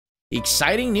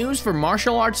Exciting news for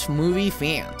martial arts movie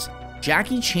fans.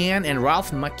 Jackie Chan and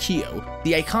Ralph Macchio,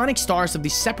 the iconic stars of the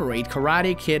separate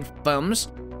Karate Kid films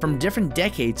from different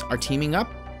decades, are teaming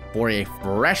up for a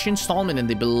fresh installment in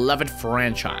the beloved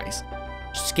franchise.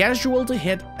 Scheduled to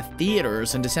hit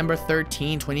theaters on December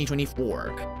 13,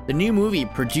 2024, the new movie,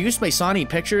 produced by Sony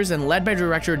Pictures and led by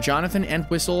director Jonathan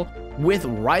Entwistle with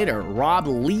writer Rob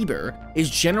Lieber, is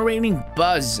generating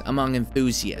buzz among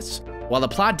enthusiasts. While the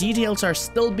plot details are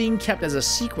still being kept as a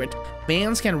secret,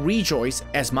 fans can rejoice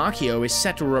as Macchio is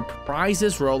set to reprise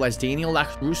his role as Daniel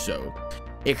LaRusso,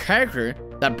 a character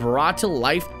that brought to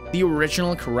life the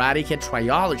original Karate Kid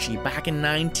trilogy back in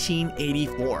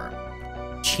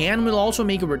 1984. Chan will also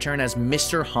make a return as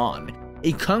Mr. Han,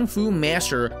 a kung fu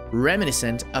master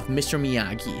reminiscent of Mr.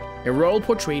 Miyagi, a role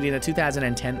portrayed in a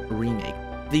 2010 remake.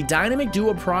 The dynamic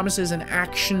duo promises an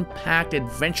action-packed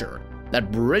adventure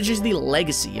that bridges the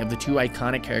legacy of the two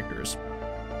iconic characters.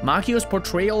 Macchio's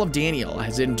portrayal of Daniel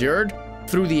has endured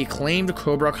through the acclaimed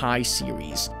Cobra Kai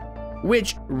series,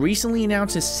 which recently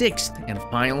announced its 6th and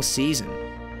final season.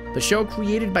 The show,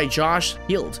 created by Josh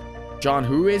Hilt, John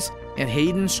Huis, and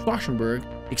Hayden Schwarzenberg,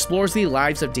 explores the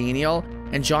lives of Daniel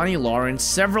and Johnny Lawrence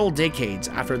several decades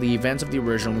after the events of the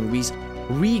original movies,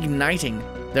 reigniting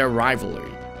their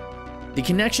rivalry. The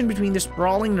connection between the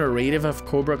sprawling narrative of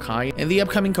Cobra Kai and the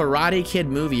upcoming Karate Kid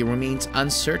movie remains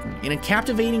uncertain. In a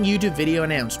captivating YouTube video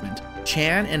announcement,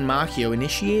 Chan and Macchio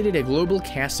initiated a global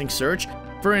casting search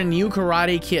for a new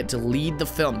Karate Kid to lead the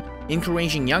film,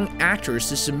 encouraging young actors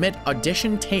to submit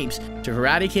audition tapes to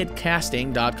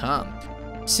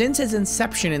KarateKidCasting.com. Since its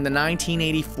inception in the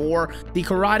 1984, the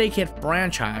Karate Kid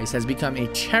franchise has become a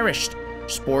cherished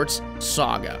sports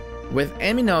saga, with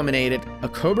Emmy nominated, a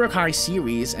Cobra Kai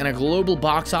series, and a global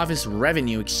box office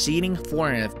revenue exceeding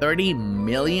 $430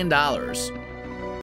 million.